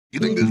You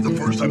think this is the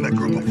first time that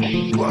group of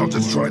clowns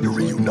is trying to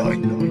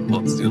reunite?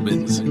 What's your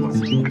business?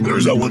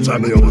 There's that one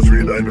time they almost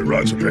reunited, but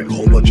Roxy drank a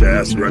whole bunch of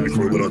acid right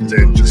before we went on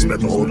stage. Just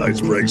spent the whole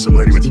night spraying some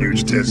lady with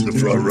huge tits in the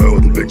front row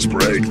with a big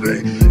spray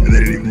thing, and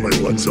they didn't even play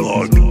one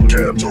song.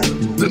 Canceled.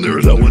 Then there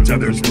was that one time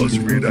they were supposed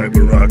to reunite,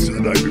 but Roxy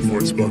the night before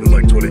smelled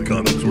like 20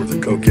 condoms worth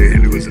of cocaine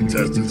into his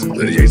intestines.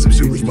 Then he ate some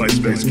super spiced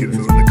Mexican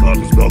food, and the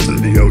condoms melted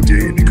in the OD,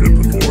 and he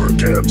couldn't perform.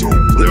 Canceled.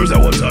 There was that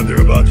one time they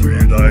were about to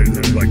reunite, and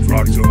then like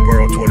Roxy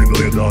borrowed $20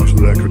 million from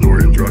the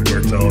Ecuadorian drug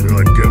cartel. They're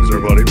like, give us our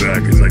money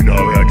back. He's like, no,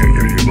 man, I can't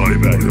give you your money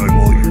back. He's like,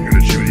 well, you're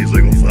gonna shoot. He's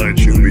like, well, fine,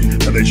 shoot me.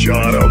 And they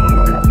shot him,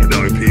 and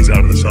now he pees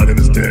out of the sun in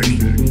his dick.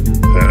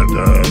 And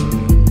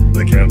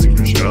they canceled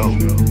the show.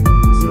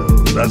 So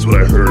that's what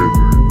I heard.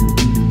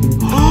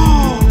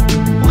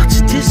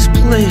 What's this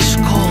place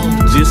called?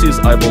 This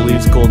is, I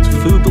believe, called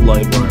Food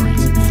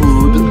Libraries.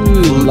 Food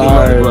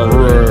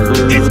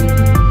Library.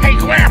 Hey,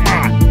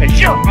 Grandma, is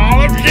your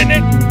olives in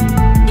it?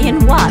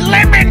 In what?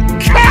 Lemon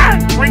curd,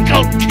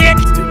 wrinkled kid.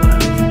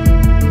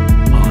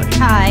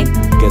 Hi.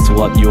 Guess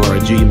what? You are a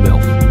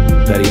G-MILF.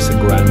 That is a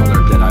grandmother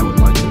that I would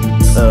like to.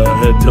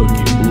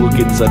 Toki, look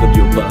inside of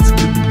your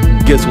basket.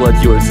 Guess what?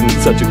 You're in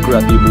such a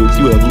crappy mood.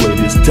 You have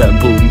ladies'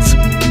 tampons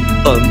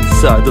on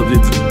side of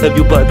it. Have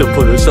you bought them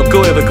for yourself?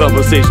 Go have a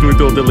conversation with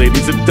all the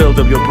ladies and tell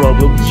them your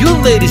problem. You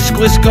lady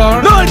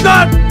Squiscar. No, I'm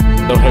not!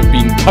 There have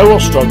been power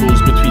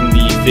struggles between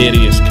the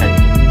various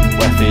kingdoms,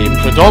 with a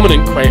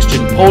predominant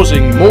question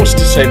posing most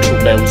to Central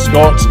Belt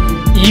Scots,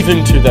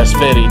 even to this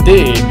very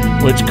day,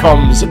 which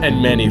comes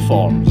in many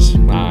forms.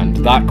 And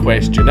that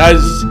question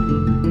is,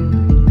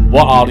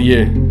 what are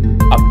you,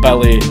 a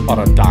Billy or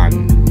a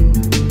Dan?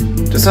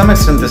 To some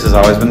extent this has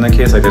always been the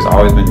case. Like, there's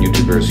always been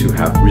YouTubers who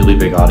have really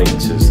big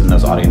audiences, and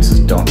those audiences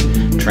don't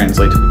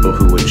translate to people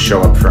who would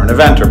show up for an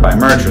event or buy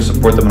merch or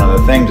support them in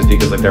other things, just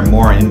because like they're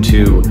more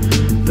into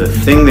the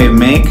thing they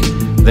make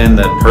than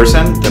the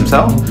person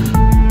themselves.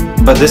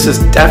 But this is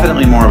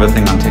definitely more of a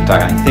thing on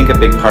TikTok, and I think a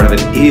big part of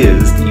it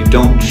is that you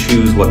don't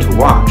choose what to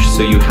watch.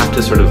 So you have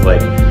to sort of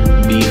like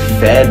be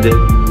fed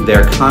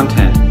their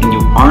content, and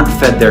you aren't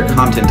fed their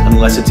content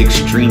unless it's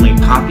extremely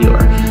popular.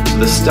 So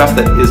the stuff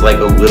that is like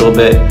a little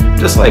bit,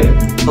 just like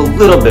a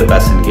little bit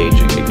less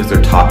engaging because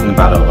they're talking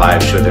about a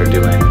live show they're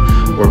doing,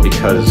 or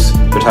because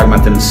they're talking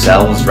about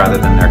themselves rather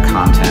than their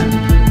content,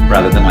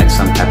 rather than like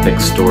some epic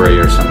story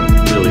or some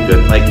really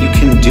good, like you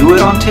can do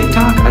it on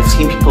TikTok. I've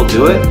seen people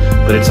do it,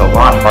 but it's a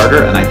lot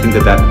harder, and I think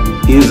that that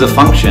is a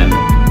function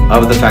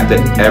of the fact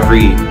that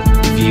every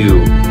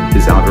view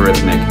is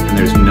algorithmic and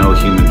there's no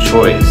human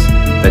choice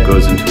that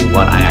goes into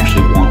what I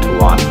actually want to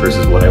watch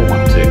versus what I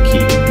want to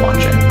keep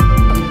watching.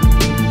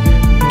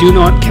 Do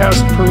not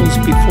cast pearls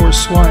before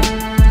swine.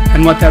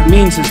 And what that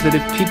means is that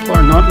if people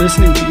are not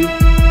listening to you,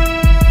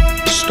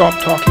 stop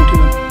talking to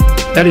them.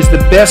 That is the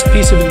best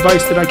piece of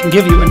advice that I can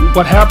give you. And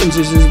what happens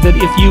is that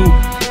if you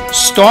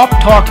stop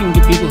talking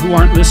to people who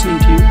aren't listening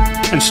to you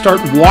and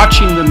start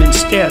watching them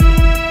instead,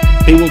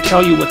 they will tell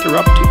you what they're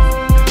up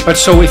to.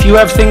 But so if you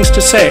have things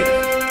to say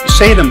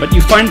them, but you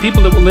find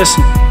people that will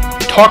listen,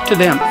 talk to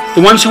them.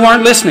 The ones who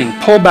aren't listening,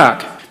 pull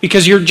back,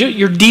 because you're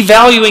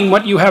devaluing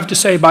what you have to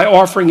say by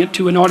offering it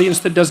to an audience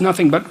that does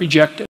nothing but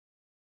reject it.